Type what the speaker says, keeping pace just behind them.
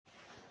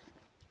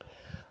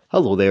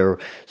Hello there.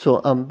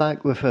 So I'm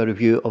back with a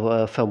review of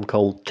a film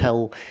called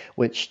Till,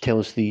 which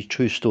tells the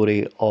true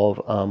story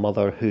of a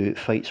mother who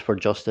fights for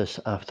justice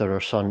after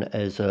her son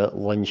is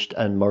lynched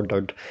and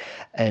murdered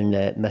in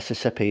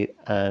Mississippi.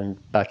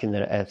 And back in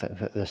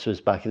the, this was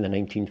back in the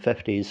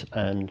 1950s.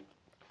 And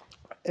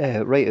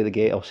right out of the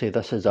gate, I'll say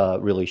this is a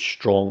really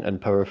strong and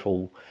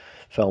powerful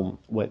film,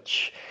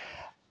 which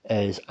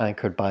is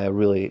anchored by a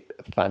really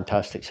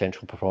fantastic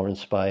central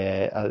performance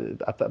by,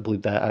 I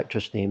believe that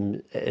actress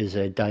name is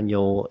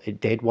Danielle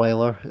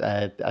Deadwyler.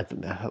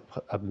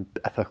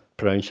 If I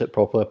pronounce it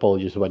properly,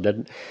 apologies if I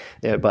didn't.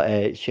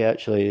 But she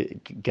actually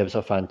gives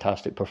a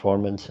fantastic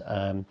performance.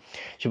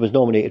 She was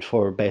nominated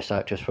for Best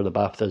Actress for the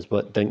BAFTAs,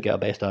 but didn't get a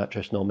Best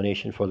Actress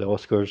nomination for the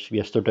Oscars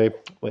yesterday,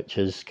 which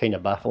is kind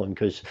of baffling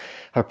because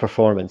her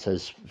performance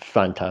is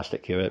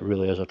fantastic here. It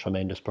really is a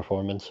tremendous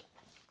performance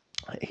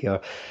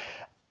here.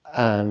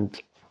 And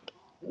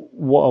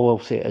what I will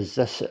say is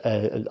this,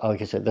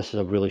 like I said, this is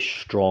a really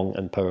strong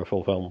and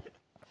powerful film.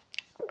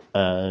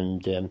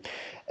 And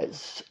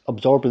it's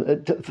absorbing.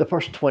 The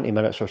first 20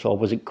 minutes or so, I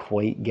wasn't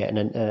quite getting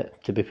into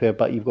it, to be fair,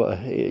 but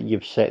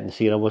you've set the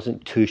scene. I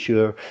wasn't too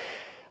sure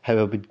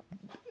how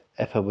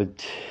if I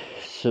would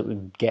sort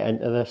of get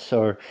into this,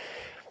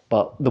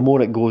 but the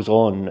more it goes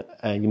on,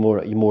 and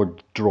you're more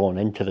drawn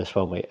into this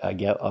film. I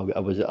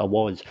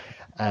was.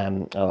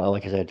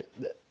 Like I said,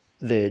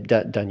 the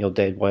Daniel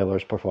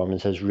Deadwyler's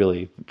performance is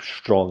really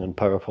strong and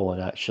powerful,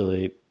 and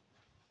actually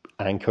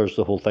anchors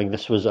the whole thing.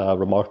 This was a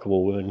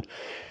remarkable woman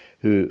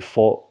who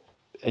fought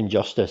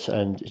injustice,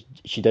 and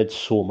she did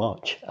so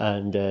much.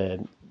 And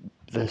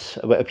this,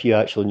 if you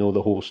actually know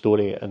the whole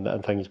story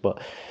and things,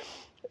 but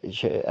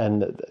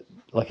and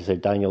like I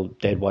said, Daniel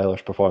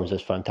Deadwyler's performance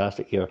is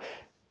fantastic here.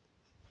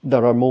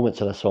 There are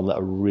moments in this film that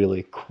are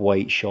really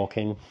quite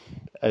shocking.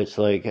 It's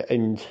like,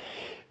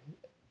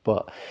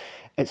 but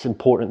it's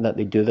important that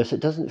they do this. It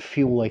doesn't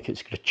feel like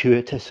it's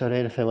gratuitous or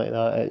anything like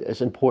that.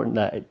 It's important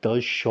that it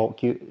does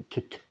shock you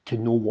to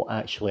know what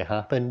actually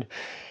happened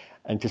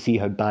and to see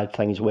how bad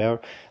things were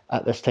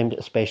at this time,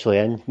 especially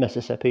in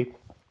Mississippi.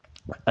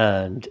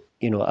 And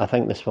I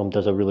think this film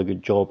does a really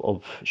good job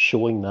of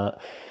showing that.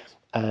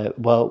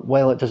 Well,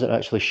 while it doesn't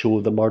actually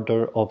show the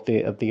murder of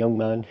the young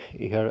man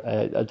here,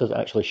 it doesn't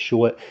actually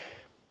show it.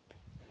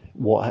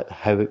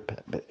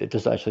 It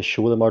doesn't actually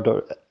show the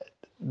murder.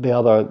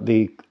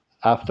 The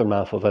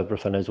aftermath of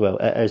everything as well.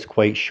 It is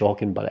quite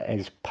shocking, but it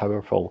is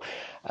powerful,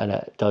 and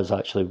it does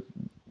actually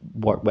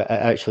work. But it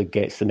actually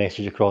gets the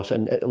message across.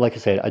 And like I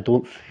said, I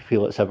don't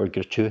feel it's ever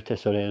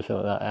gratuitous or anything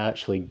like that. It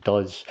actually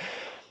does.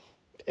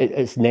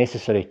 It's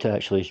necessary to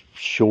actually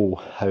show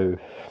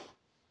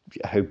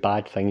how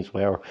bad things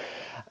were,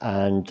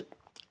 and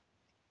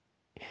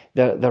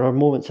there are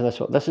moments in this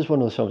one. This is one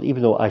of those films,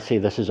 even though I say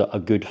this is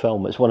a good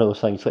film, it's one of those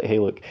things like, hey,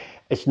 look,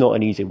 it's not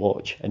an easy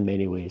watch in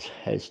many ways.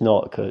 It's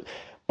not,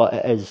 but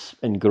it is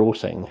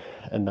engrossing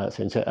in that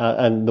sense.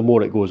 And the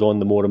more it goes on,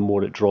 the more and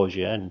more it draws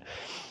you in.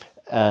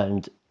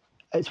 And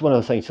it's one of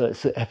those things.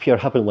 So if you're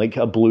having like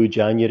a blue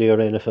January or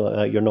anything like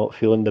that, you're not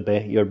feeling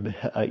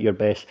your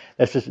best.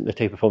 This isn't the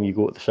type of film you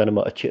go to the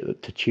cinema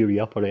to cheer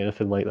you up or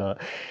anything like that.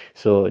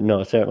 So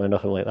no, certainly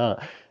nothing like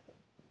that.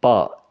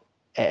 But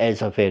it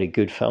is a very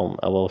good film.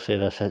 I will say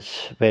this: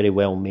 it's very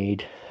well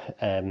made,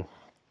 and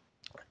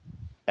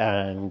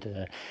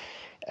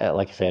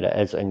like I said, it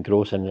is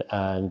engrossing,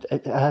 and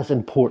it has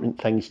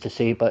important things to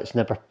say, but it's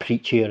never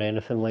preachy or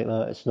anything like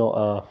that. It's not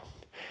a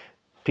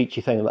preachy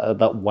thing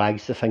that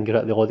wags the finger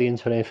at the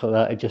audience or anything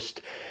like that. It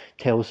just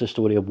tells the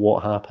story of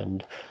what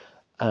happened,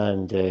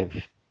 and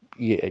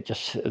yeah, it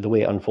just the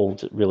way it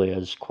unfolds, it really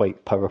is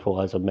quite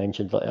powerful, as I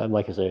mentioned.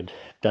 Like I said,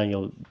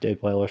 Daniel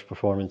Deadwyler's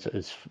performance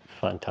is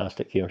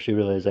fantastic here. She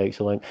really is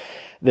excellent.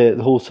 The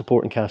whole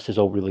supporting cast is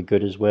all really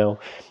good as well.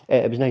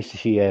 It was nice to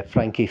see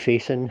Frankie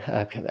Faison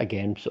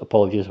again. So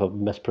apologies if I've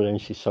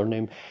mispronounced his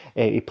surname.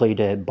 He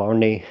played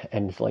Barney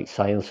in like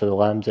Silence of the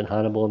Lambs and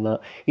Hannibal and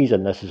that. He's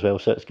in this as well,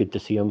 so it's good to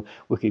see him.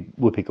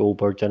 Whoopi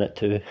Goldberg's in it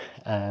too.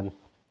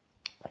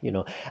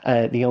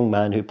 The young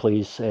man who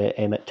plays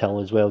Emmett Till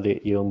as well,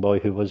 the young boy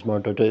who was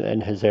murdered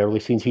in his early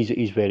scenes,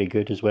 he's very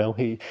good as well.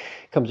 He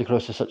comes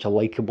across as such a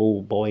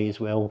likable boy as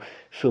well,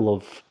 full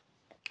of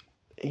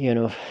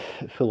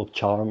full of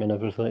charm and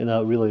everything like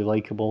that, really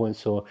likable. And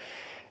so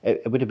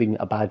it would have been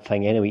a bad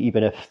thing anyway,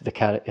 even if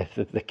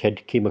the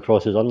kid came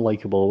across as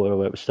unlikable,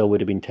 or it still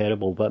would have been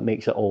terrible. But it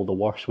makes it all the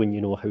worse when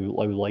you know how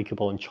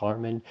likable and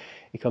charming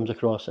he comes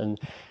across. And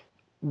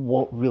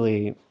what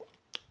really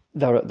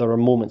there are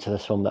moments in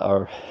this film that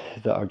are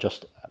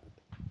just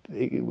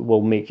will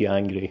make you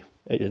angry.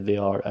 They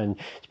are, and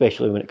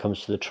especially when it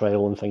comes to the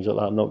trial and things like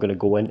that. I'm not going to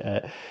go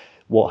into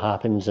what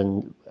happens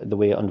and the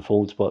way it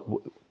unfolds, but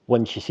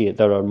once you see it,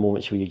 there are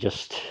moments where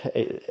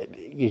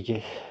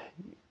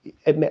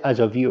as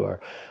a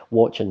viewer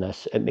watching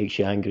this, it makes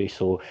you angry.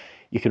 So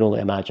you can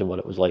only imagine what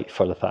it was like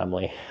for the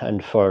family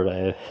and for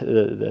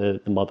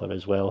the mother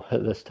as well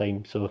at this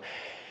time. So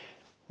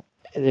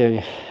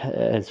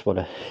it's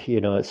what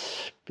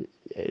it's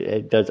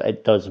it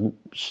does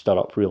stir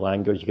up real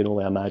anger. You can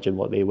only imagine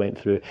what they went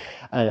through.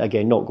 And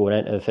again, not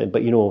going into it,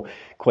 but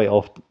quite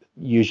often,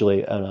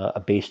 usually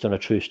based on a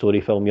true story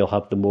film, you'll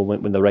have the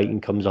moment when the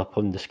writing comes up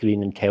on the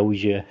screen and tells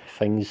you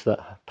things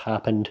that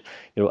happened,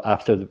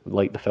 after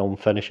the film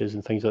finishes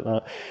and things like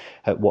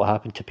that, what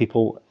happened to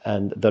people.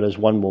 And there is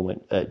one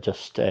moment that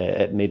just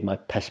it made my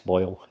piss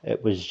boil.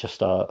 It was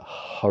just a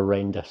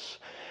horrendous.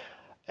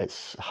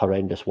 It's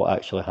horrendous what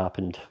actually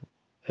happened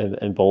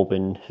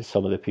involving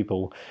some of the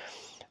people.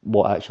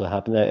 What actually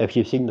happened. If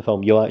you've seen the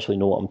film, you'll actually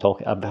know what I'm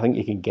talking. I think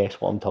you can guess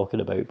what I'm talking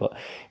about. But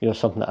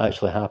something that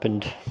actually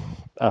happened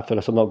after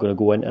this. I'm not going to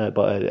go into it,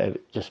 but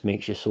it just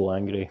makes you so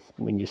angry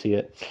when you see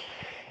it.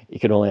 You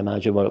can only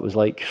imagine what it was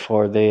like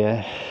for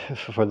the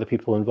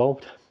people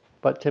involved.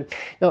 But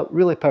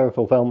really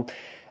powerful film.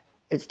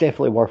 It's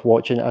definitely worth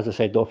watching. As I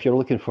said, though, if you're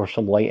looking for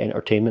some light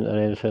entertainment or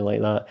anything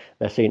like that,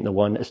 this ain't the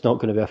one. It's not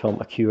going to be a film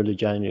to cure the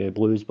January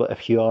blues. But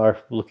if you are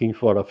looking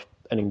for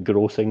an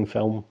engrossing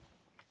film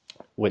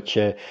which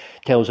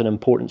tells an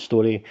important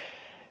story,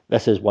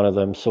 this is one of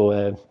them.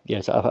 So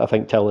yes, I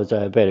think Till is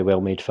a very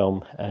well made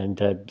film,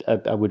 and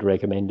I would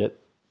recommend it.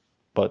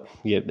 But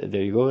yeah,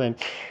 there you go then.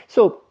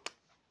 So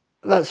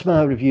that's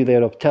my review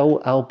there of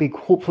Till. I'll be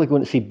hopefully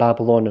going to see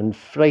Babylon on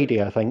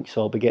Friday, I think.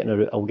 So I'll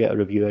get a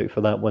review out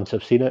for that once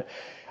I've seen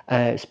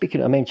it.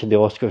 Speaking, I mentioned the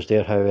Oscars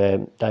there, how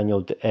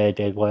Daniel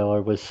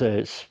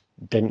Deadwyler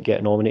didn't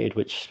get nominated,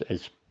 which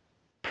is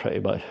pretty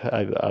much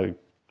I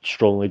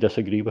strongly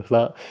disagree with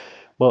that.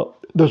 But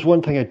there's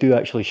one thing I do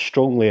actually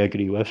strongly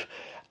agree with,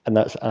 and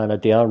that's Ana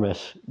de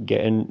Armas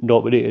getting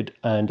nominated.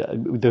 And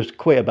there's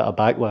quite a bit of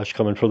backlash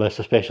coming from this,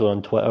 especially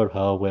on Twitter.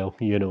 Oh, well,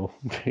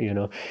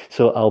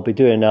 So I'll be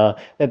doing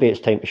maybe it's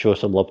time to show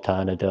some love to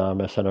Ana de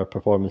Armas and her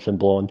performance in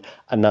Blonde.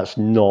 And that's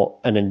not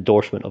an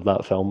endorsement of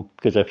that film,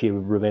 because if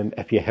you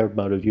heard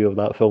my review of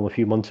that film a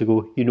few months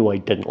ago, I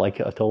didn't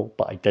like it at all,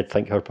 but I did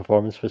think her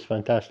performance was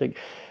fantastic.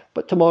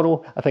 But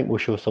tomorrow, I think we'll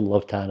show some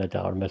love to Ana de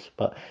Armas.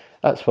 But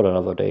that's for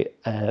another day.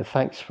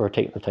 Thanks for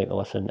taking the time to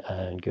listen,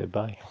 and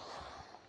goodbye.